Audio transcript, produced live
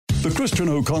The Christian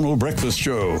O'Connell Breakfast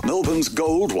Show, Melbourne's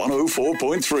Gold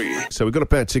 104.3. So we've got a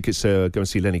pair of tickets to go and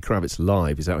see Lenny Kravitz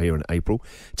live. He's out here in April.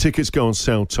 Tickets go on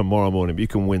sale tomorrow morning, but you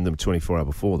can win them 24 hours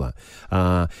before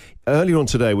that. Earlier on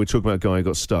today, we were talking about a guy who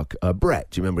got stuck. Brett,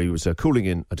 do you remember he was calling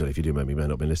in? I don't know if you do remember, you may not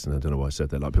have been listening. I don't know why I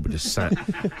said that. Like, people just sat.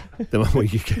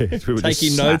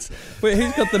 Taking notes. Wait,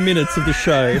 who's got the minutes of the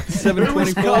show?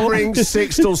 7:24? Covering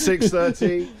 6 till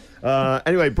 6:30.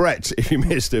 Anyway, Brett, if you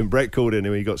missed him, Brett called in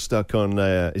and he got stuck on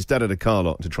his dad had a car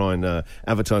lot to try and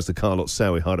advertise the car lot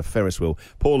sale. He hired a Ferris wheel.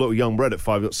 Poor little young Brett at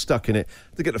 5 got stuck in it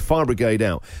to get the fire brigade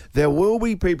out. There will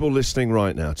be people listening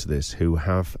right now to this who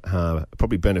have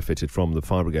probably benefited from the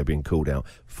fire brigade being called out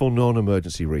for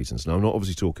non-emergency reasons. Now, I'm not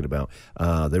obviously talking about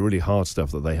the really hard stuff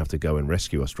that they have to go and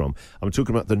rescue us from. I'm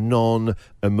talking about the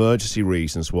non-emergency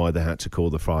reasons why they had to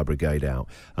call the fire brigade out.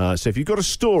 So if you've got a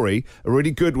story, a really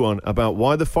good one, about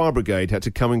why the fire brigade had to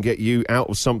come and get you out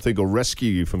of something or rescue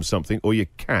you from something, or your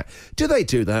cat. Do they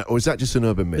do that, or is that just an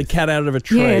urban myth? The cat out of a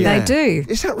tree. Yeah, they do.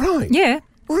 Is that right? Yeah.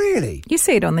 Really? You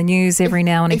see it on the news every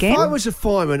now and again. If I was a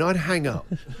fireman, I'd hang up.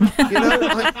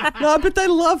 No, but they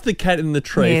love the cat in the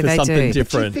tree for something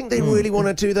different. Do you think they really want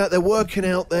to do that? They're working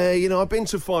out there. You know, I've been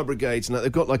to fire brigades and they've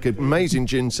got like an amazing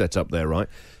gin set up there, right?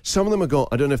 Some of them have got,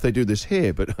 I don't know if they do this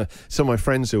here, but some of my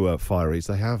friends who are fireys,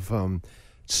 they have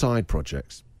side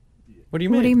projects. What do you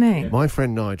mean? What do you mean? My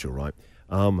friend Nigel, right?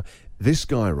 This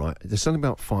guy, right? There's something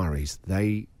about fireys.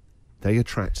 They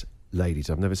attract ladies.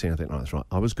 I've never seen anything like this, right?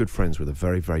 I was good friends with a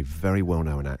very, very, very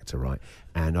well-known actor, right?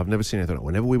 And I've never seen anything like.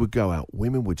 Whenever we would go out,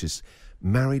 women would just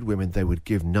married women. They would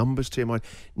give numbers to him. I'd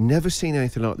never seen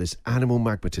anything like this. Animal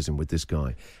magnetism with this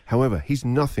guy. However, he's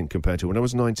nothing compared to when I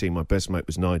was 19. My best mate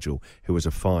was Nigel, who was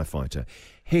a firefighter.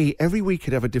 He every week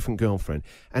he'd have a different girlfriend,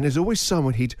 and there's always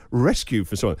someone he'd rescue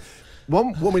for someone.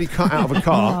 One woman he cut out of a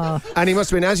car, and he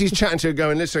must have been, as he's chatting to her,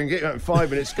 going, listen, get you out in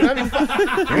 5 minutes. With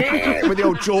the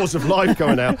old jaws of life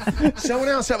coming out. Someone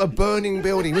else out of a burning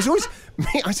building. It was always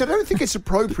me. I said, I don't think it's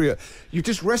appropriate. You've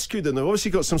just rescued them. They've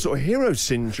obviously got some sort of hero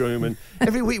syndrome, and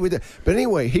every week with it. But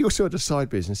anyway, he also had a side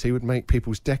business. He would make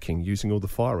people's decking using all the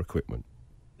fire equipment.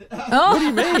 What do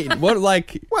you mean? What,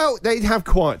 like? Well, they'd have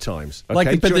quiet times, okay,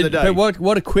 like, during the day. But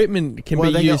what equipment can be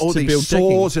used all to these build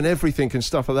saws decking? and everything and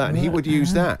stuff like that, and he would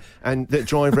use that and they'd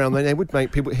drive around. They would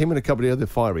make people, him and a couple of the other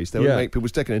fireys, they would make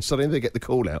people's decking, and suddenly they get the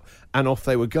call out, and off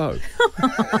they would go.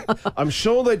 I'm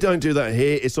sure they don't do that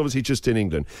here. It's obviously just in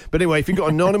England. But anyway, if you've got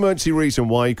a non-emergency reason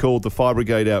why you called the fire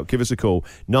brigade out, give us a call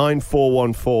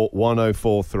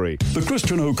 9414-1043. The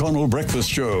Christian O'Connell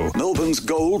Breakfast Show, Melbourne's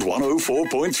Gold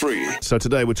 104.3. So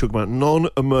today we're talking about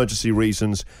non-emergency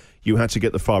reasons you had to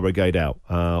get the fire brigade out,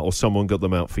 or someone got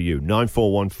them out for you.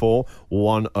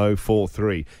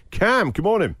 9414-1043. Cam, good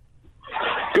morning.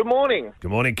 Good morning.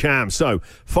 Good morning, Cam. So,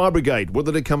 fire brigade, what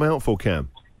did they come out for, Cam?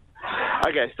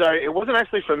 Okay, so it wasn't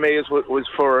actually for me. It was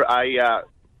for a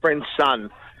friend's son.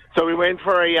 So we went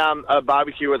for a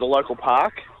barbecue at the local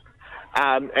park,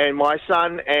 and my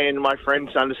son and my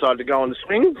friend's son decided to go on the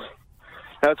swings.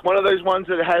 Now, it's one of those ones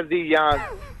that have the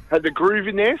groove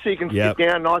in there, so you can sit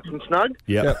down nice and snug.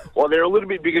 Yeah. Well, they're a little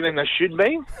bit bigger than they should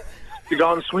be to go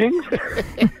on the swings.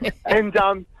 And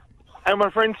my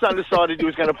friend's son decided he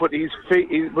was going to put his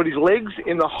legs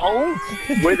in the hole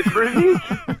where the groove is.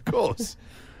 Of course.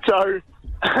 So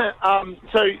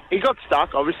he got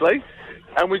stuck, obviously,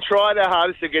 and we tried our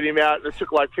hardest to get him out. It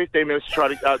took like 15 minutes to try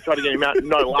to get him out.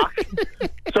 No luck.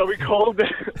 So we called the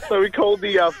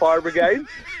fire brigade.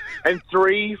 And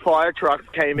 3 fire trucks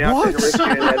came out to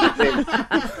rescue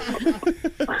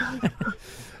him.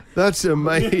 That's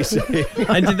amazing.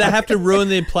 And did they have to ruin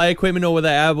their play equipment, or were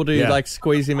they able to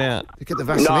squeeze him out? Get the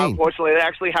No, Vaseline. unfortunately, they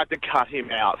actually had to cut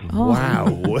him out.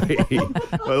 Wow. Well,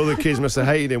 all the kids must have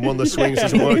hated him. One of the swings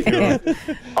isn't working. Right?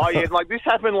 Oh yeah, like this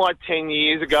happened like 10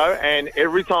 years ago, and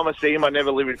every time I see him, I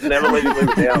never let him live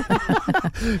it down.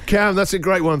 Cam, that's a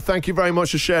great one. Thank you very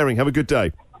much for sharing. Have a good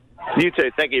day. You too.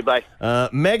 Thank you. Bye.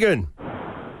 Megan.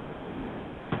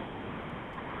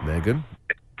 Megan.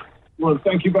 Well,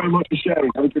 thank you very much for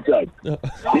sharing. Have a good day. Is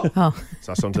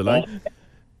that on delay?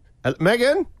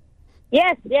 Megan?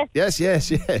 Yes. Yes.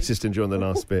 Just enjoying the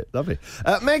last bit. Lovely.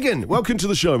 Megan, welcome to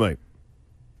the show, mate.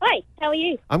 Hi, how are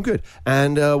you? I'm good.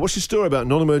 And what's your story about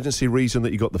non-emergency reason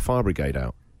that you got the fire brigade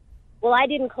out? Well, I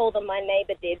didn't call them, my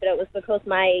neighbour did, but it was because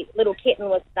my little kitten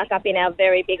was stuck up in our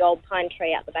very big old pine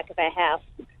tree out the back of our house.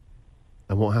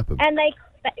 And what happened? And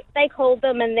they called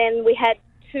them, and then we had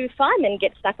 2 firemen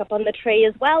get stuck up on the tree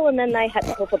as well, and then they had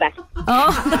to call for back.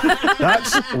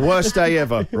 That's worst day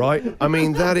ever, right? I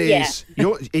mean, that is...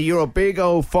 You're a big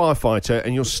old firefighter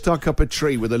and you're stuck up a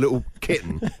tree with a little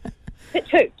kitten.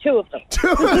 Two of them.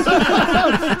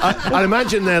 I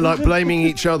imagine they're like blaming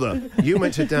each other. You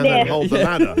went to down there and hold the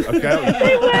ladder,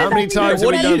 okay? How many times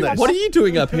have we done this? What are you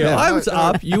doing up here? I was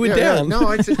up, you were down. No,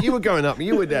 I said you were going up and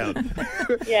you were down.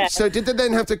 Yeah. So did they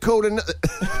then have to call the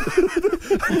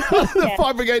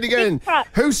fire brigade again?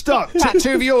 Who's stuck?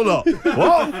 Two of your lot.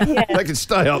 What? Yeah. They can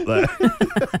stay up there.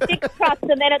 6 trucks,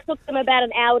 and then it took them about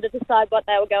an hour to decide what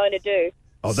they were going to do.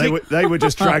 Oh, they were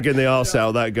just dragging the arse out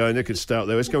of that going, they could stay up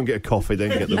there. Let's go and get a coffee, then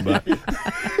get them back.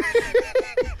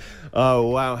 Oh,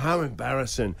 wow. How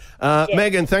embarrassing.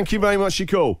 Megan, thank you very much for your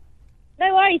call.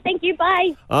 No worries. Thank you.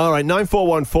 Bye. All right,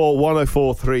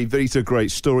 9414-1043. These are great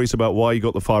stories about why you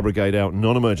got the fire brigade out,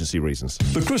 non-emergency reasons.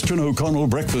 The Christian O'Connell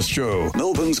Breakfast Show.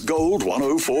 Melbourne's Gold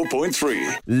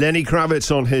 104.3. Lenny Kravitz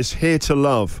on his Here to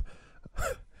Love.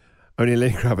 Only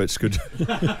Lenny Kravitz could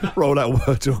roll out a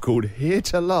word tour called Here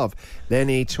to Love.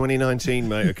 Lenny, 2019,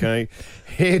 mate, okay?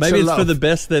 Here Maybe to it's love. for the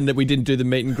best then that we didn't do the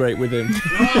meet and greet with him.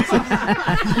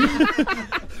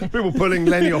 People pulling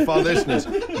Lenny off our listeners.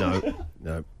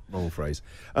 No. Wrong phrase.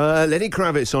 Lenny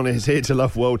Kravitz on his Here to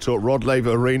Love World Tour, Rod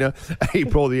Laver Arena,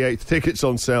 April the 8th. Tickets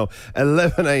on sale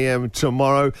 11 a.m.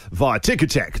 tomorrow via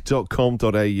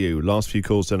ticketek.com.au. Last few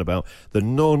calls then about the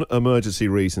non-emergency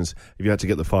reasons if you had to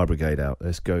get the fire brigade out.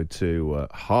 Let's go to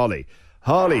Harley.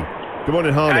 Harley. Good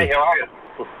morning, Harley. Hey, how are you?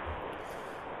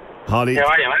 Harley, How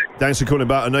are you, mate? thanks for calling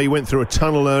back. I know you went through a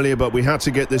tunnel earlier, but we had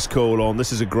to get this call on.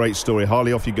 This is a great story.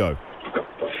 Harley, off you go.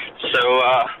 So,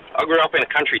 I grew up in a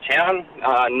country town,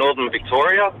 northern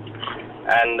Victoria,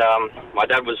 and my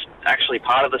dad was actually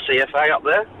part of the CFA up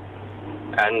there.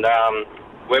 And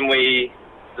when we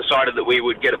decided that we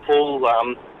would get a pool,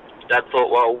 Dad thought,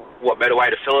 well, what better way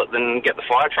to fill it than get the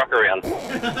fire truck around?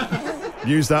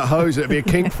 Use that hose. It'd be a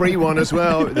kink-free one as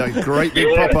well. That great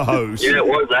big proper hose. Yeah, it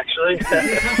was actually.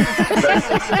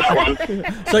 that one.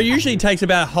 So it usually takes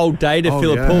about a whole day to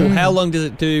fill a pool. How long does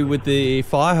it do with the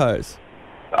fire hose?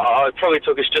 It probably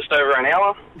took us just over an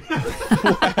hour.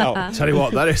 Wow. Tell you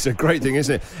what, that is a great thing,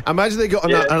 isn't it? Imagine they got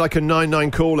like a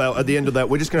 9-9 call out at the end of that.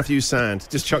 We're just going to have to use sand.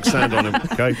 Just chuck sand on him,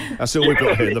 okay? That's all we've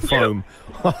got here, the foam.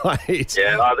 Right.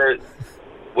 Yeah,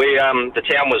 the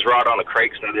town was right on a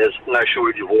creek, so there's no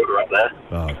shortage of water up there.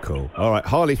 Oh, cool. All right,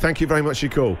 Harley, thank you very much for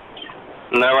your call.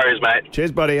 No worries, mate.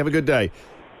 Cheers, buddy. Have a good day.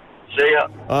 See ya.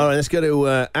 All right, let's go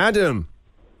to Adam.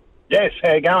 Yes,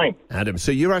 how you going? Adam,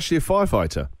 so you're actually a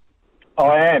firefighter?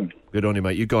 I am. Good on you,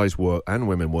 mate. You guys work, and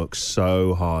women work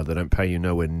so hard. They don't pay you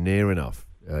nowhere near enough.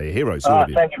 You're heroes, all of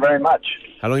you. Thank you very much.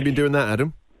 How long have you been doing that,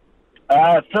 Adam?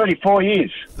 34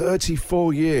 years.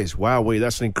 34 years. Wow,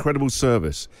 that's an incredible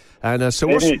service. And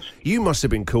you must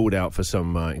have been called out for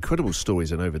some incredible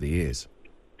stories and over the years.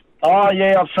 Oh,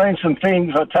 yeah, I've seen some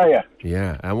things, I tell you.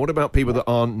 Yeah, and what about people that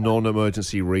aren't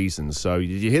non-emergency reasons? So did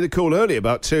you hear the call earlier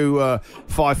about two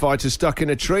firefighters stuck in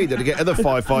a tree that to get other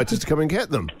firefighters to come and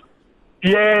get them?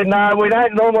 Yeah, no, we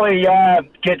don't normally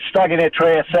get stuck in a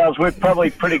tree ourselves. We're probably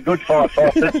pretty good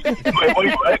firefighters where we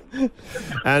work.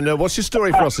 And what's your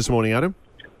story for us this morning, Adam?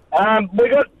 We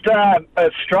got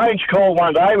a strange call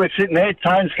one day. We're sitting there,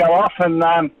 tones go off,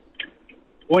 and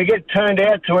we get turned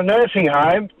out to a nursing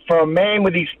home for a man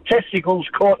with his testicles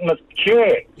caught in a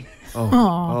chair.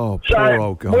 Oh, So poor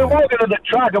old guy. we're walking to the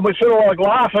truck, and we're sort of like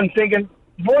laughing, thinking,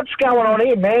 what's going on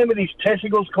here, man, with his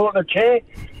testicles caught in a chair?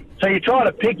 So you try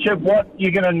to picture what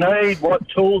you're going to need, what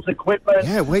tools, equipment.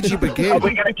 Yeah, where'd you begin? Are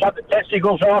we going to cut the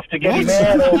testicles off to get him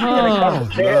out, or are we going to cut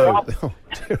the chair off?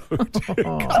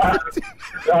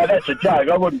 No, that's a joke.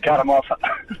 I wouldn't cut him off.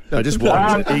 No, just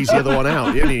one. Ease the other one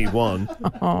out. You only need one.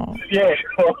 Yeah,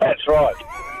 well, that's right.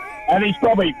 And he's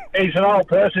an old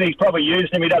person. He's probably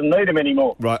used him. He doesn't need him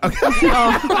anymore. Right. Okay.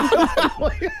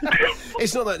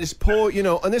 It's not that this poor,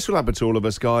 and this will happen to all of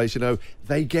us guys,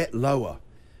 they get lower.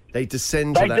 They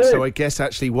descend to They that. do. So I guess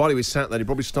actually while he was sat there, he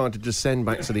probably started to descend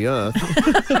back to the earth.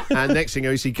 And next thing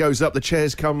he goes up, the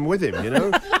chairs come with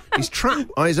him, He's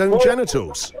trapped by his own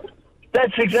genitals.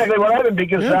 That's exactly what happened,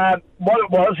 because what it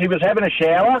was, he was having a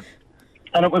shower,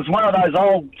 and it was one of those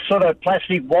old sort of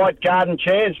plastic white garden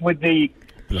chairs with the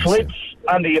slits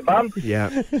under your bum.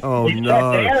 Yeah. Oh, He sat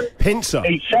no. down. Pincer.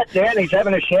 He sat down, he's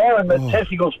having a shower, and the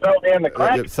testicles fell down the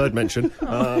crack. Third mention. And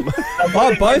Oh,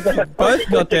 when he both went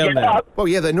got to down get there. up, Well,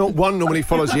 yeah, they're not one normally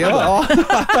follows the other.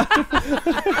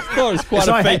 Oh, it's quite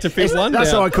a feat to fit one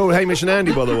That's how down. I call Hamish and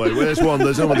Andy, by the way. Where there's one,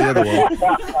 there's only the other one.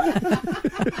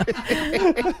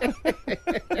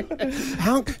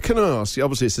 How can I ask?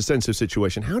 Obviously, it's a sensitive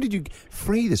situation. How did you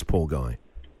free this poor guy?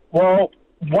 well,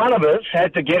 one of us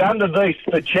had to get underneath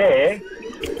the chair.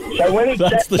 So when he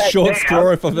That's sat the back short down,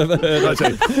 straw if I've ever heard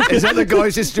it. Is that the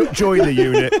guys just joined the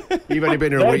unit? You've only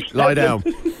been here a week. Lie down.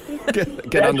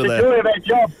 Get that's under the there. joy of our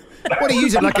job. What do you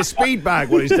use it like a speed bag?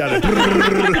 What he's done?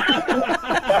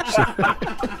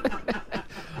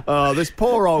 Oh, this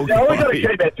poor old Yeah, we've got to guy.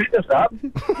 keep our fitness up.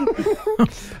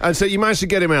 And so you managed to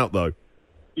get him out, though.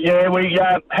 Yeah, we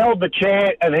held the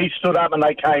chair and he stood up and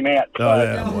they came out. Oh,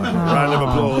 yeah. Wow. Round of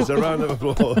applause. A round of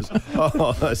applause.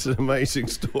 Oh, that's an amazing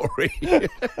story.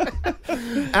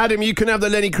 Adam, you can have the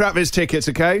Lenny Kravitz tickets,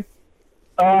 okay?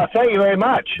 Thank you very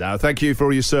much. No, thank you for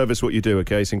all your service, what you do,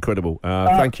 okay? It's incredible.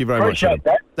 Thank you very much. Appreciate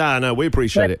that. No, we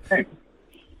appreciate it. Thank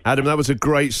you. Adam, that was a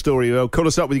great story. Well, call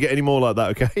us up when you get any more like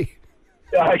that, okay?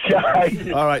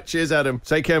 Okay. All right. Cheers, Adam.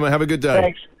 Take care, mate. Have a good day.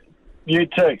 Thanks. You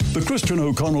too. The Christian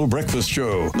O'Connell Breakfast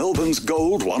Show, Melbourne's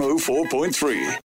Gold 104.3.